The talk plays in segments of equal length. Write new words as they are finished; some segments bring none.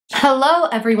Hello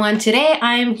everyone, today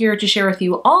I am here to share with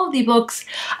you all of the books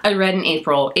I read in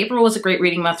April. April was a great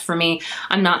reading month for me.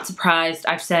 I'm not surprised.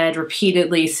 I've said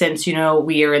repeatedly since,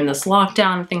 we are in this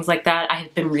lockdown and things like that, I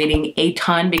have been reading a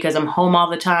ton because I'm home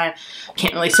all the time,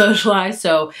 can't really socialize,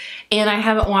 and I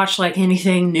haven't watched like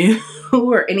anything new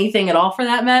or anything at all for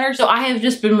that matter, so I have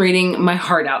just been reading my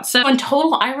heart out. So in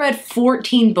total, I read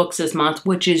 14 books this month,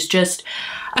 which is just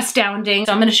astounding.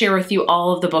 So I'm going to share with you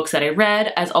all of the books that I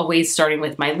read, as always starting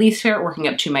with my least favorite, working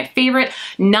up to my favorite.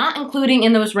 Not including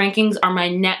in those rankings are my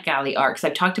NetGalley arcs.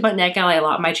 I've talked about NetGalley a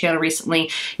lot on my channel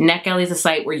recently. NetGalley is a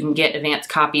site where you can get advanced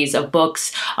copies of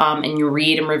books and you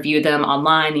read and review them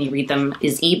online, and you read them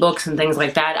as ebooks and things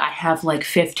like that. I have like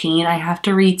 15 I have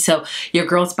to read, so your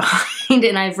girl's behind,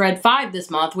 and I've read 5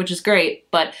 this month, which is great.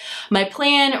 But my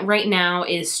plan right now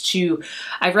is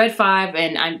I've read 5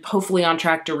 and I'm hopefully on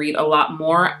track to read a lot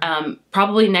more.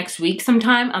 Probably next week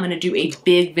sometime, I'm going to do a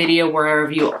big video where I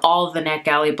review all of the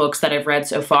NetGalley books that I've read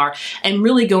so far and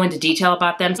really go into detail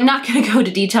about them. So I'm not going to go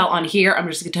into detail on here. I'm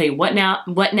just going to tell you what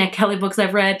NetGalley books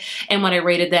I've read and what I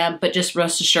rated them, but just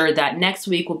rest assured that next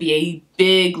week will be a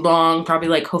big, long, probably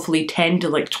like hopefully 10 to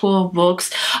like 12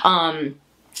 books.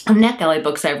 NetGalley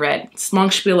books I've read. It's long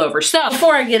spiel over. So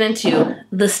before I get into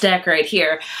the stack right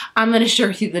here, I'm going to share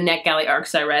with you the NetGalley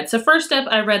arcs I read. So first up,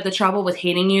 I read The Trouble with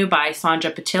Hating You by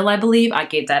Sandra Patil, I believe. I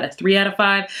gave that a 3 out of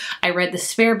 5. I read The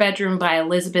Spare Bedroom by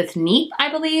Elizabeth Neep,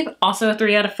 I believe. Also a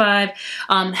 3 out of 5.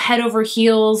 Head Over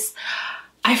Heels,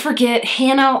 I forget,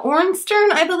 Hannah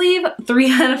Orensten, I believe.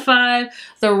 3 out of 5.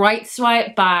 The Right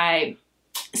Swipe by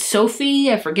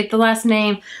Sophie, I forget the last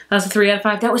name. That was a 3 out of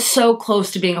 5. That was so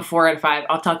close to being a 4 out of 5.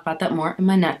 I'll talk about that more in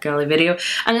my NetGalley video.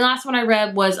 And the last one I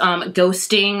read was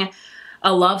Ghosting,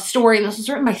 a Love Story. And this was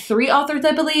written by 3 authors,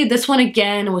 I believe. This one,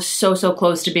 again, was so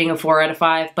close to being a 4 out of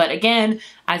 5. But again,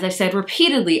 as I've said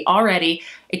repeatedly already,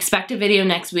 expect a video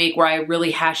next week where I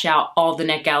really hash out all the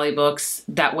NetGalley books.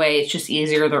 That way it's just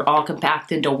easier. They're all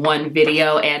compacted into one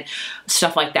video and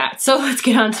stuff like that. So let's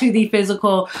get on to the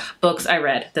physical books I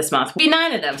read this month. Be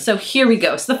 9 of them, so here we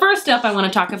go. So the first up I want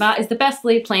to talk about is The Best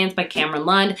Laid Plans by Cameron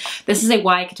Lund. This is a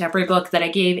YA contemporary book that I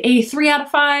gave a 3 out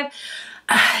of 5.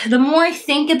 The more I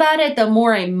think about it, the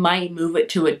more I might move it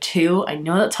to a 2. I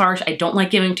know that's harsh. I don't like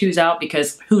giving 2s out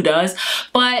because who does?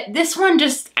 But this one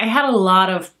I had a lot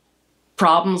of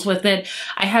problems with it.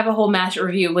 I have a whole match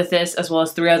review with this, as well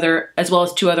as 2 other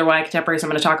YA contemporaries I'm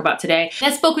going to talk about today. In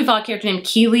this book, we follow a character named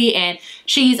Keely, and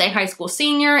she's a high school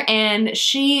senior, and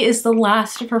she is the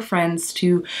last of her friends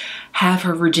to have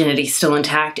her virginity still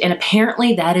intact, and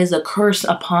apparently that is a curse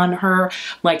upon her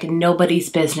like nobody's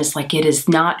business. Like, it is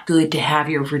not good to have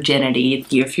your virginity.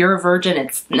 If you're a virgin,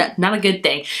 it's not a good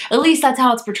thing. At least that's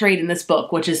how it's portrayed in this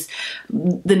book, which is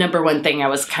the #1 thing I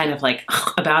was kind of like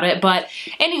about it. But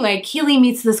anyway, Keely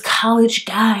meets this college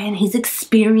guy, and he's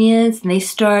experienced, and they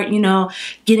start,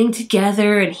 getting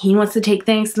together, and he wants to take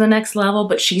things to the next level,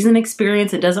 but she's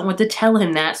inexperienced and doesn't want to tell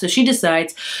him that. So she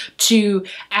decides to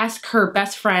ask her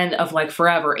best friend of like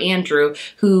forever, Andrew,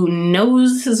 who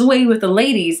knows his way with the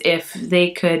ladies, if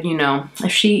they could,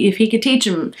 if he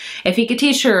could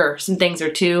teach her some things or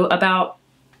 2 about,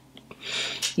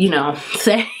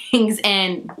 things,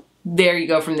 and there you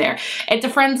go from there. It's a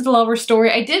friends to lover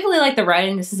story. I did really like the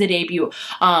writing. This is a debut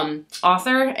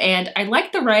author, and I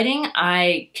liked the writing.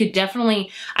 I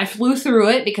flew through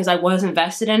it because I was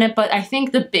invested in it, but I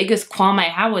think the biggest qualm I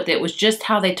had with it was just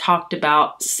how they talked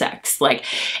about sex. Like,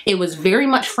 it was very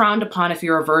much frowned upon if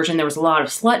you're a virgin. There was a lot of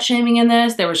slut shaming in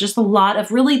this. There was just a lot of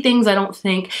really things I don't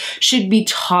think should be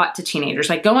taught to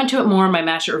teenagers. I go into it more in my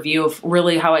master review of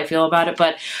really how I feel about it,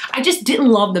 but I just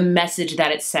didn't love the message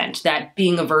that it sent, that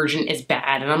being a virgin is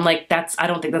bad. And I'm like, I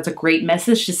don't think that's a great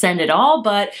message to send at all,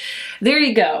 but there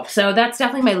you go. So that's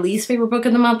definitely my least favorite book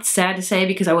of the month, sad to say,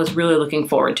 because I was really looking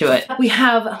forward to it. We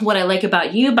have What I Like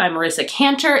About You by Marissa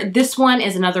Cantor. This one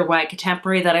is another YA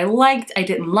contemporary that I liked, I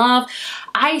didn't love.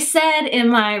 I said in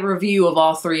my review of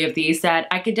all 3 of these that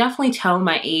I could definitely tell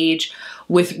my age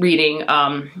with reading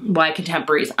YA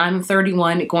contemporaries. I'm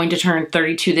 31, going to turn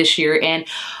 32 this year, and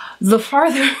the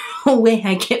farther away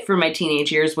I get from my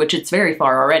teenage years, which it's very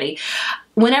far already,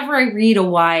 whenever I read a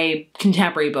YA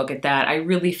contemporary book at that, I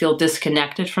really feel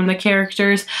disconnected from the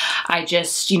characters. I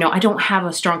just, I don't have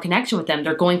a strong connection with them.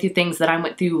 They're going through things that I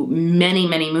went through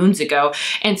many moons ago,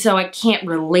 and so I can't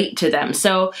relate to them.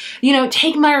 So,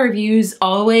 take my reviews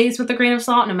always with a grain of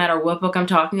salt, no matter what book I'm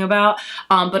talking about,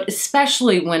 but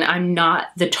especially when I'm not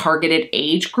the targeted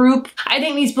age group. I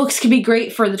think these books can be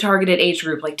great for the targeted age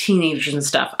group, like teenagers and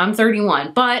stuff. I'm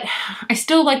 31, but I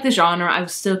still like the genre. I will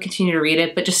still continue to read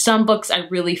it, but just some books I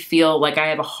really feel like I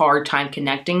have a hard time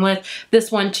connecting with.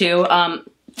 This one too.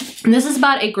 And this is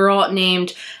about a girl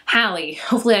named Hallie.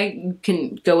 Hopefully I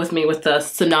can go with me with the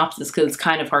synopsis because it's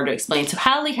kind of hard to explain. So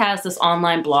Hallie has this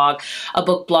online blog, a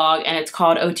book blog, and it's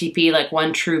called OTP, like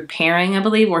One True Pairing, I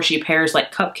believe, where she pairs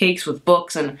like cupcakes with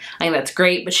books, and I think that's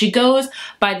great. But she goes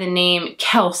by the name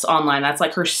Kels online. That's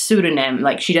like her pseudonym.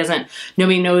 Like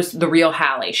nobody knows the real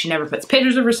Hallie. She never puts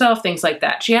pictures of herself, things like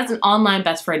that. She has an online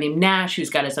best friend named Nash who's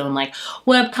got his own like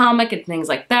webcomic and things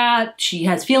like that. She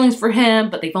has feelings for him,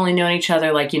 but they've only known each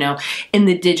other like, you know, in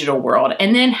the digital world.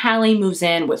 And then Hallie moves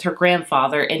in with her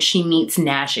grandfather and she meets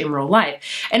Nash in real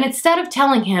life. And instead of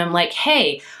telling him like,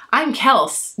 hey, I'm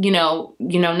Kels,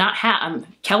 I'm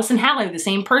Kels and Hallie, the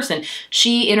same person,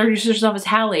 she introduces herself as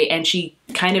Hallie and she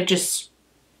kind of just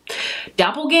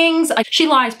doppelgangs. She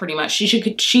lies pretty much.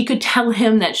 She could tell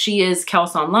him that she is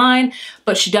Kels online,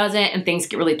 but she doesn't, and things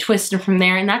get really twisted from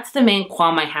there. And that's the main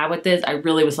qualm I had with this. I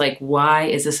really was like, why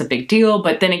is this a big deal?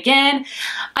 But then again,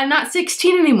 I'm not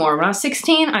 16 anymore. When I was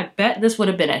 16, I bet this would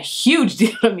have been a huge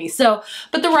deal to me. So,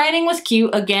 but the writing was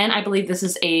cute. Again, I believe this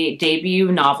is a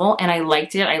debut novel and I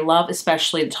liked it. I love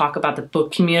especially to talk about the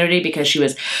book community because she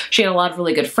had a lot of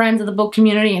really good friends in the book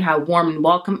community and how warm and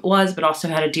welcome it was, but also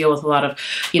had to deal with a lot of,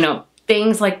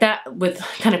 things like that with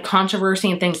kind of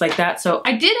controversy and things like that. So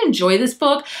I did enjoy this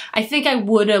book. I think I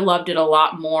would have loved it a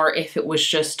lot more if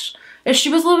she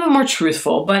was a little bit more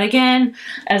truthful. But again,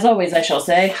 as always, I shall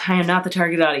say, I am not the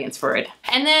target audience for it.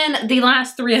 And then the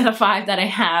last 3 out of 5 that I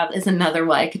have is another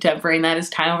YA contemporary, and that is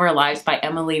Time of Our Lives by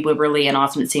Emily Wibberley and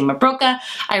Austin Seema Broca.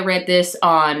 I read this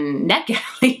on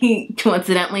NetGalley,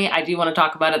 coincidentally. I do want to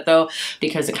talk about it though,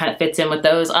 because it kind of fits in with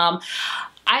those.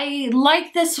 I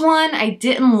like this one. I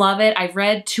didn't love it. I've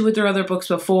read 2 of their other books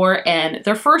before, and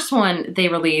their first one they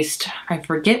released, I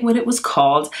forget what it was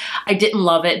called. I didn't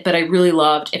love it, but I really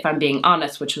loved If I'm Being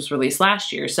Honest, which was released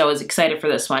last year, so I was excited for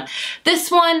this one. This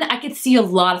one, I could see a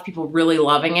lot of people really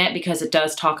loving it because it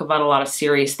does talk about a lot of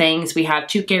serious things. We have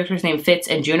 2 characters named Fitz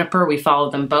and Juniper. We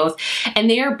follow them both, and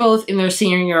they are both in their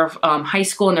senior year of high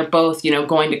school, and they're both,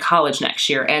 going to college next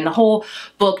year, and the whole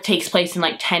book takes place in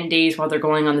like 10 days while they're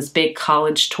going on this big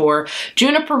college tour.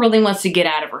 Juniper really wants to get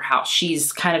out of her house.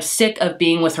 She's kind of sick of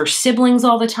being with her siblings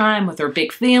all the time, with her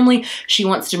big family. She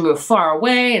wants to move far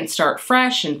away and start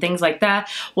fresh and things like that,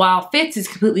 while Fitz is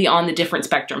completely on the different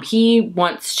spectrum. He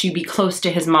wants to be close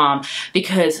to his mom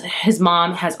because his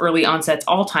mom has early onset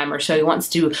Alzheimer's, so he wants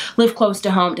to live close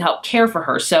to home to help care for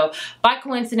her. So by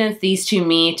coincidence, these 2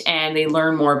 meet and they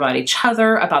learn more about each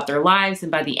other, about their lives,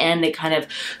 and by the end they kind of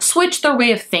switch their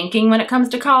way of thinking when it comes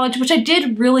to college, which I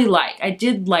did really like. I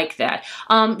did like that.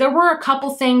 There were a couple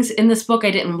things in this book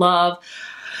I didn't love.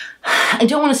 I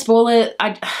don't want to spoil it.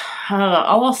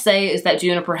 All I'll say is that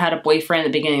Juniper had a boyfriend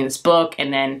at the beginning of this book,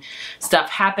 and then stuff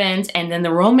happens, and then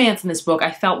the romance in this book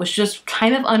I felt was just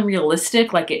kind of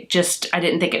unrealistic. Like I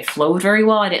didn't think it flowed very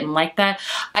well. I didn't like that.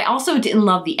 I also didn't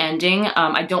love the ending.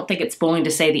 I don't think it's spoiling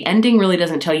to say the ending really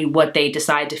doesn't tell you what they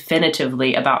decide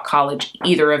definitively about college,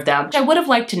 either of them, which I would have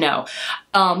liked to know.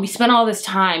 We spent all this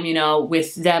time,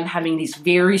 with them having these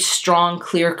very strong,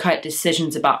 clear-cut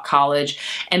decisions about college,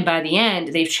 and by the end,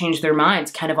 they've changed their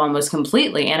minds kind of almost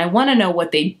completely, and I want to know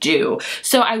what they do.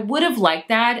 So I would have liked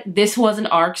that. This was an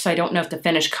ARC, so I don't know if the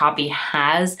finished copy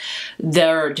has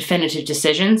their definitive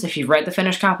decisions. If you've read the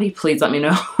finished copy, please let me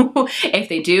know if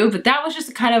they do, but that was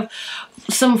just kind of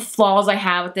some flaws I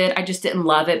have with it. I just didn't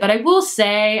love it, but I will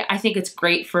say I think it's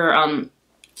great for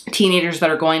teenagers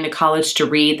that are going to college to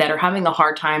read, that are having a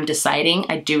hard time deciding.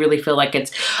 I do really feel like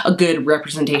it's a good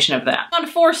representation of that. On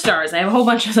 4 stars, I have a whole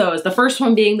bunch of those. The first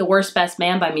one being The Worst Best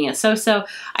Man by Mia Soso.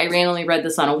 I randomly read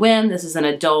this on a whim. This is an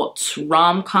adult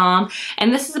rom-com,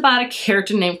 and this is about a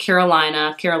character named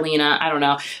Carolina, I don't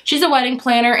know. She's a wedding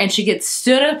planner, and she gets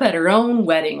stood up at her own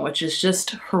wedding, which is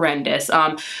just horrendous.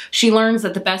 She learns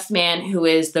that the best man, who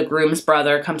is the groom's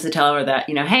brother, comes to tell her that,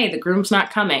 hey, the groom's not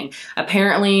coming.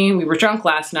 Apparently, we were drunk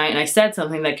last night and I said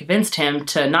something that convinced him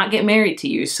to not get married to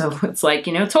you. So it's like,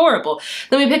 it's horrible.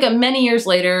 Then we pick up many years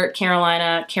later,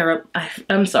 Lena.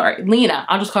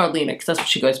 I'll just call her Lena because that's what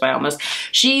she goes by almost.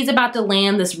 She's about to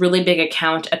land this really big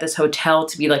account at this hotel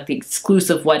to be like the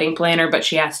exclusive wedding planner, but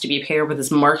she has to be paired with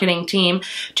this marketing team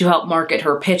to help market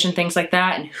her pitch and things like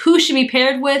that. And who she be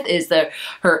paired with is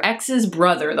her ex's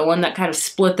brother, the one that kind of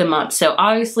split them up. So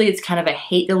obviously it's kind of a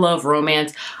hate to love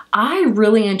romance. I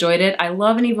really enjoyed it. I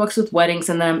love any books with weddings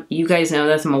in them. You guys know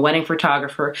this. I'm a wedding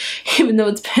photographer, even though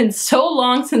it's been so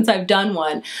long since I've done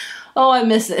one. Oh, I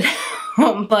miss it.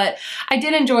 But I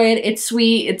did enjoy it. It's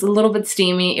sweet. It's a little bit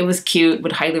steamy. It was cute.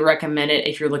 Would highly recommend it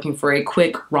if you're looking for a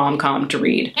quick rom-com to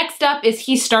read. Next up is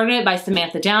He Started by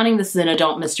Samantha Downing. This is an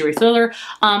adult mystery thriller.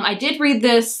 I did read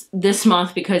this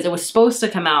month because it was supposed to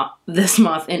come out this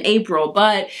month in April,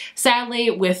 but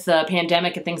sadly with the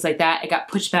pandemic and things like that, it got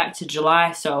pushed back to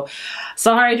July. So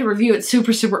sorry to review it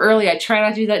super early. I try not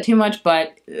to do that too much,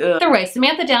 but either way,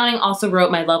 Samantha Downing also wrote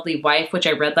My Lovely Wife, which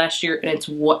I read last year, and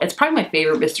it's probably my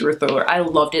favorite mystery thriller. I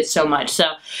loved it so much. So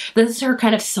this is her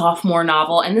kind of sophomore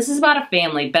novel, and this is about a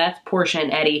family, Beth, Portia,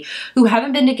 and Eddie, who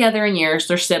haven't been together in years.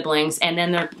 They're siblings, and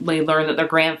then they learn that their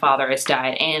grandfather has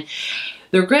died, and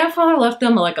their grandfather left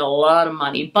them like a lot of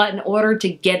money, but in order to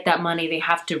get that money, they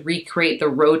have to recreate the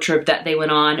road trip that they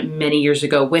went on many years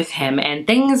ago with him. And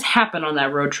things happen on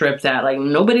that road trip that like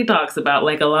nobody talks about,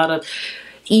 like a lot of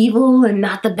evil and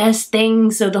not the best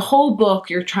things. So the whole book,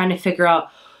 you're trying to figure out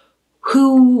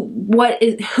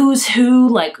who's who,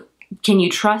 like, can you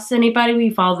trust anybody? We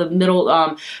follow the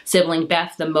middle sibling,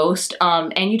 Beth, the most.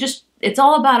 And it's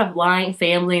all about a lying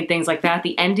family and things like that.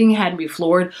 The ending had me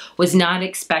floored. Was not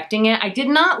expecting it. I did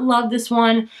not love this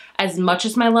one as much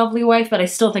as My Lovely Wife, but I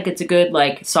still think it's a good,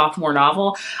 like, sophomore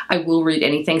novel. I will read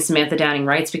anything Samantha Downing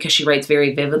writes because she writes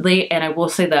very vividly, and I will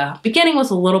say the beginning was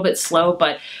a little bit slow,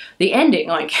 but the ending,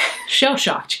 like,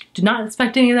 shell-shocked. Did not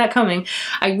expect any of that coming.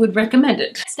 I would recommend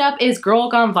it. Next up is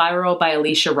Girl Gone Viral by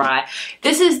Alicia Rye.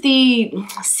 This is the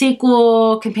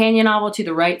sequel companion novel to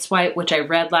The Right Swipe, which I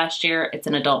read last year. It's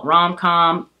an adult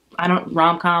rom-com.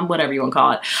 Whatever you want to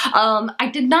call it. I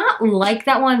did not like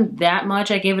that one that much.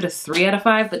 I gave it a 3 out of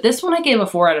 5, but this one I gave a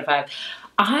 4 out of 5.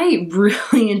 I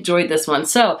really enjoyed this one.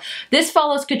 So this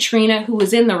follows Katrina, who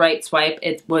was in The Right Swipe.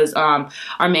 It was our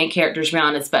main character's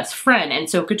Rihanna's best friend. And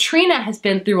so Katrina has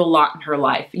been through a lot in her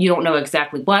life. You don't know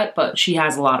exactly what, but she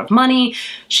has a lot of money.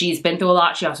 She's been through a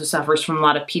lot. She also suffers from a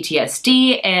lot of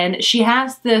PTSD. And she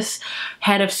has this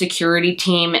head of security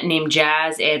team named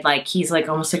Jazz. And like, he's like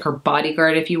almost like her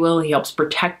bodyguard, if you will. He helps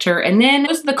protect her. And then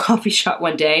goes to the coffee shop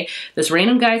one day. This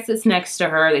random guy sits next to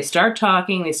her. They start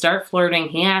talking. They start flirting.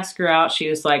 He asks her out.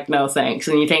 She was like, no thanks.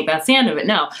 And you think that's the end of it.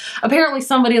 No. Apparently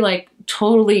somebody like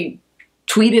totally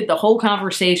tweeted the whole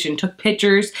conversation, took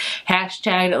pictures,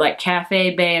 hashtagged it like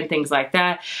Cafe Bay and things like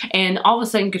that. And all of a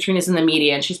sudden Katrina's in the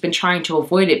media and she's been trying to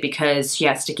avoid it because she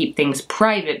has to keep things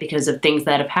private because of things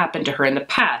that have happened to her in the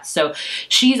past. So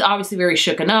she's obviously very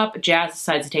shooken up. Jazz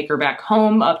decides to take her back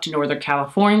home up to Northern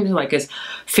California, like his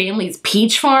family's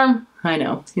peach farm. I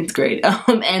know, it's great.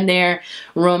 And their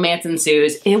romance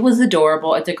ensues. It was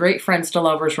adorable. It's a great friends to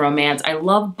lovers romance. I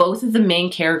love both of the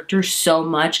main characters so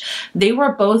much. They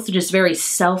were both just very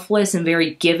selfless and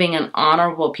very giving and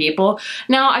honorable people.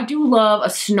 Now, I do love a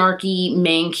snarky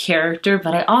main character,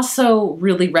 but I also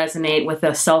really resonate with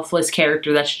a selfless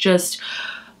character that's just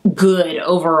good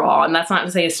overall. And that's not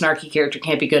to say a snarky character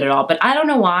can't be good at all, but I don't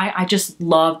know why. I just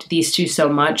loved these two so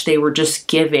much. They were just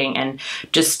giving and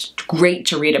just great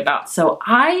to read about. So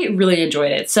I really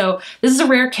enjoyed it. So this is a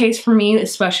rare case for me,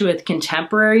 especially with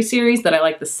contemporary series, that I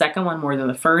like the second one more than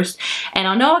the first. And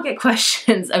I know I'll get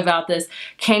questions about this.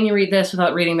 Can you read this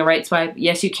without reading The Right Swipe?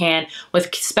 Yes, you can.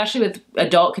 Especially with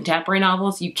adult contemporary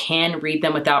novels, you can read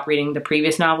them without reading the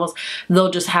previous novels.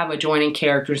 They'll just have adjoining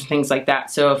characters and things like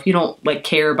that. So if you don't like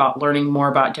care about learning more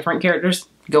about different characters,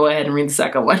 go ahead and read the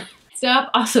second one. Next up,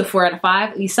 also 4 out of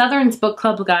 5, The Southern's Book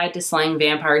Club Guide to Slaying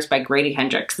Vampires by Grady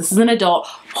Hendrix. This is an adult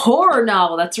horror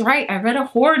novel. That's right, I read a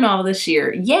horror novel this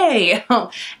year. Yay!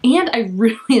 And I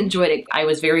really enjoyed it. I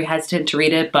was very hesitant to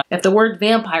read it, but if the word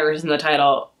vampire is in the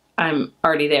title, I'm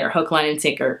already there. Hook, line, and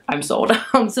sinker. I'm sold.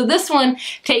 So this one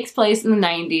takes place in the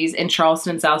 90s in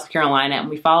Charleston, South Carolina, and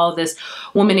we follow this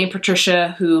woman named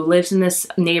Patricia who lives in this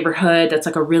neighborhood that's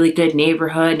like a really good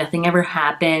neighborhood. Nothing ever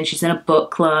happened. She's in a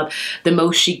book club. The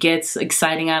most she gets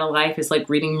exciting out of life is like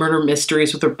reading murder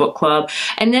mysteries with her book club.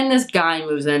 And then this guy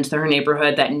moves into her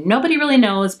neighborhood that nobody really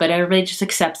knows, but everybody just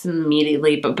accepts him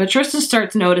immediately. But Patricia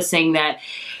starts noticing that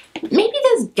maybe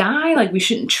this guy, like, we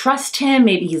shouldn't trust him.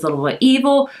 Maybe he's a little bit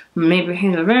evil. Maybe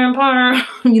he's a vampire.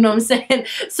 You know what I'm saying?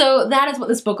 So that is what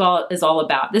this book is all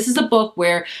about. This is a book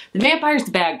where the vampire's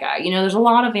the bad guy. You know, there's a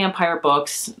lot of vampire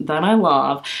books that I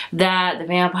love that the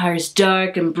vampire's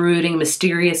dark and brooding,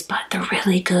 mysterious, but they're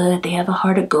really good. They have a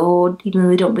heart of gold, even though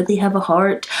they don't really have a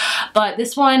heart. But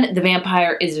this one, the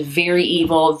vampire is very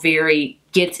evil, very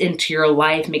gets into your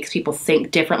life, makes people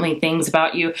think differently things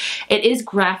about you. It is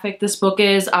graphic, this book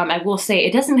is. I will say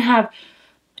it doesn't have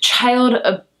child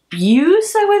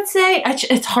abuse, I would say.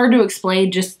 It's hard to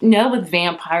explain. Just know with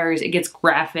vampires, it gets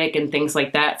graphic and things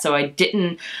like that. So I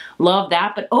didn't love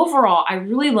that. But overall, I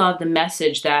really love the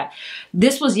message that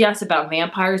this was, yes, about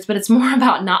vampires, but it's more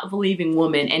about not believing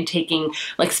women and taking,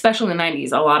 like, especially in the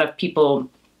 90s,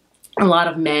 a lot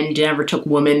of men never took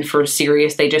women for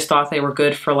serious. They just thought they were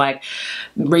good for, like,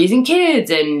 raising kids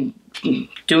and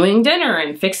doing dinner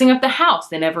and fixing up the house.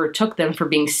 They never took them for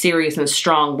being serious and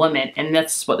strong women. And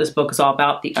that's what this book is all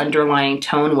about, the underlying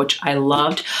tone, which I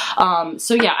loved.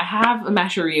 So yeah, I have a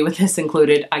master review with this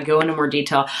included. I go into more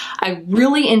detail. I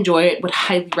really enjoy it, would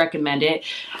highly recommend it.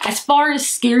 As far as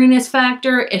scariness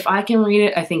factor, if I can read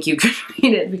it, I think you could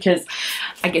read it because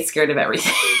I get scared of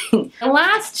everything. The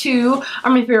last two are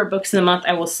my favorite books of the month,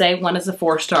 I will say. One is a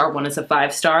 4-star, one is a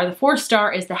 5-star. The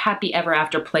 4-star is The Happy Ever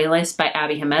After Playlist by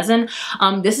Abby Hamezin.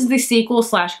 This is the sequel /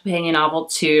 companion novel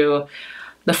to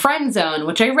The Friend Zone,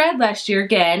 which I read last year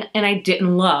again, and I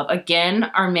didn't love. Again,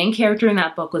 our main character in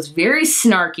that book was very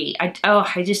snarky.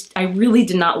 I really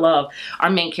did not love our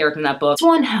main character in that book. This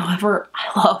one, however,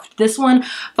 I loved. This one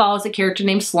follows a character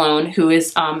named Sloane, who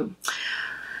is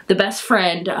the best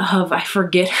friend of, I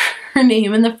forget her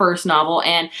name in the first novel,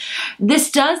 and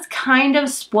this does kind of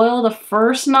spoil the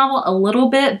first novel a little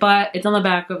bit, but it's on the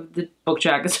back of the book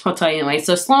jacket, so I'll tell you anyway.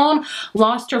 So Sloane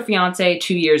lost her fiance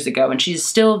 2 years ago, and she's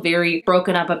still very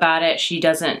broken up about it. She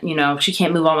doesn't, you know, she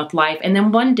can't move on with life. And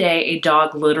then one day, a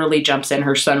dog literally jumps in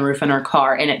her sunroof in her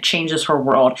car, and it changes her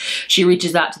world. She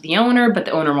reaches out to the owner, but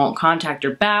the owner won't contact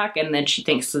her back, and then she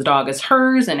thinks the dog is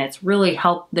hers, and it's really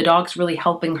the dog's really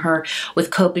helping her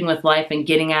with coping with life and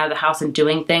getting out of the house and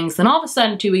doing things. Then all of a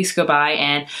sudden, 2 weeks go by,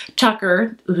 and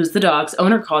Tucker, who's the dog's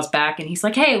owner, calls back, and he's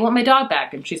like, "Hey, I want my dog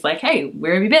back." And she's like, "Hey,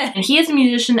 where have you been?" And he is a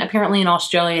musician apparently in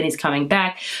Australia, and he's coming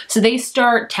back. So they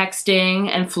start texting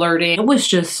and flirting. It was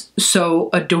just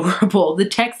so adorable. The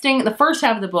texting, the first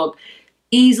half of the book,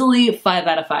 easily 5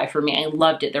 out of 5 for me. I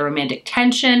loved it. The romantic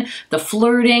tension, the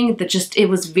flirting, it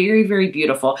was very, very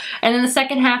beautiful. And then the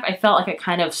second half, I felt like it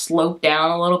kind of sloped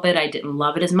down a little bit. I didn't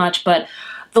love it as much, but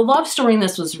the love story in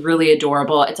this was really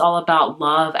adorable. It's all about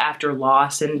love after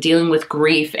loss and dealing with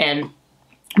grief and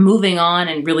moving on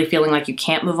and really feeling like you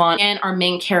can't move on. And our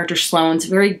main character, Sloane's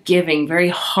very giving,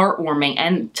 very heartwarming.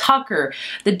 And Tucker,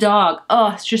 the dog,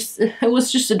 it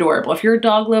was just adorable. If you're a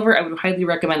dog lover, I would highly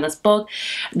recommend this book.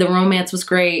 The romance was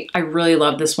great. I really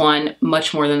loved this one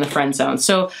much more than The Friend Zone.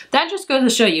 So that just goes to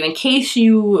show you, in case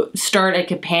you start a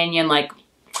companion like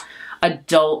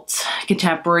adult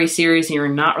contemporary series and you're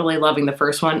not really loving the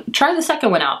first one, try the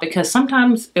second one out, because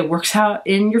sometimes it works out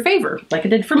in your favor, like it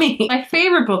did for me. My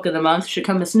favorite book of the month should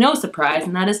come as no surprise,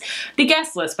 and that is The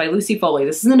Guest List by Lucy Foley.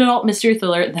 This is an adult mystery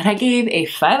thriller that I gave a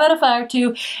 5 out of 5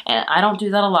 to, and I don't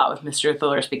do that a lot with mystery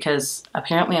thrillers because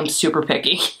apparently I'm super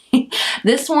picky.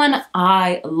 This one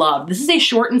I love. This is a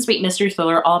short and sweet mystery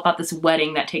thriller all about this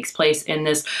wedding that takes place in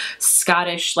this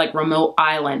Scottish, like, remote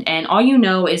island, and all you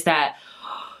know is that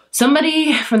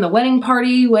somebody from the wedding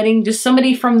party, just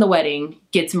somebody from the wedding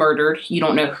gets murdered. You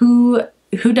don't know who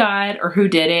died or who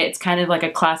did it. It's kind of like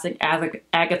a classic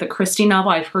Agatha Christie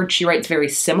novel. I've heard she writes very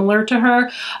similar to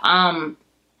her.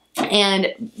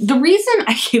 And the reason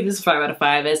I gave this 5 out of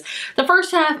 5 is the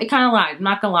first half, it kind of lied. I'm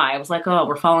not gonna lie. I was like, oh,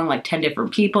 we're following like 10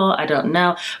 different people. I don't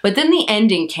know. But then the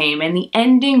ending came, and the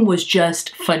ending was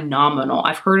just phenomenal.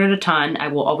 I've heard it a ton. I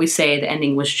will always say the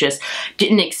ending was just,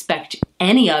 didn't expect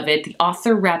any of it. The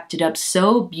author wrapped it up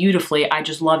so beautifully. I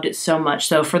just loved it so much.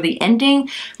 So for the ending,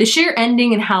 the sheer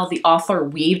ending and how the author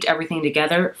weaved everything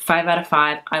together, 5 out of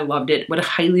 5. I loved it. Would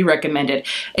highly recommend it.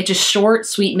 It's a short,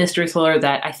 sweet mystery thriller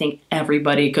that I think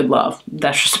everybody could love.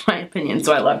 That's just my opinion,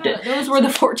 so I loved it. Those were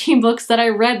the 14 books that I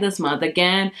read this month.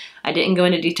 Again, I didn't go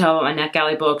into detail about my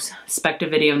NetGalley books. Expect a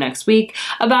video next week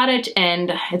about it,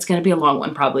 and it's going to be a long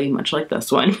one, probably, much like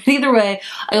this one. But either way,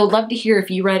 I would love to hear if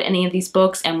you read any of these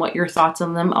books and what your thoughts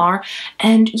on them are.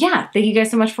 And yeah, thank you guys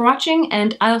so much for watching,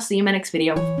 and I'll see you in my next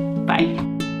video.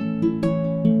 Bye.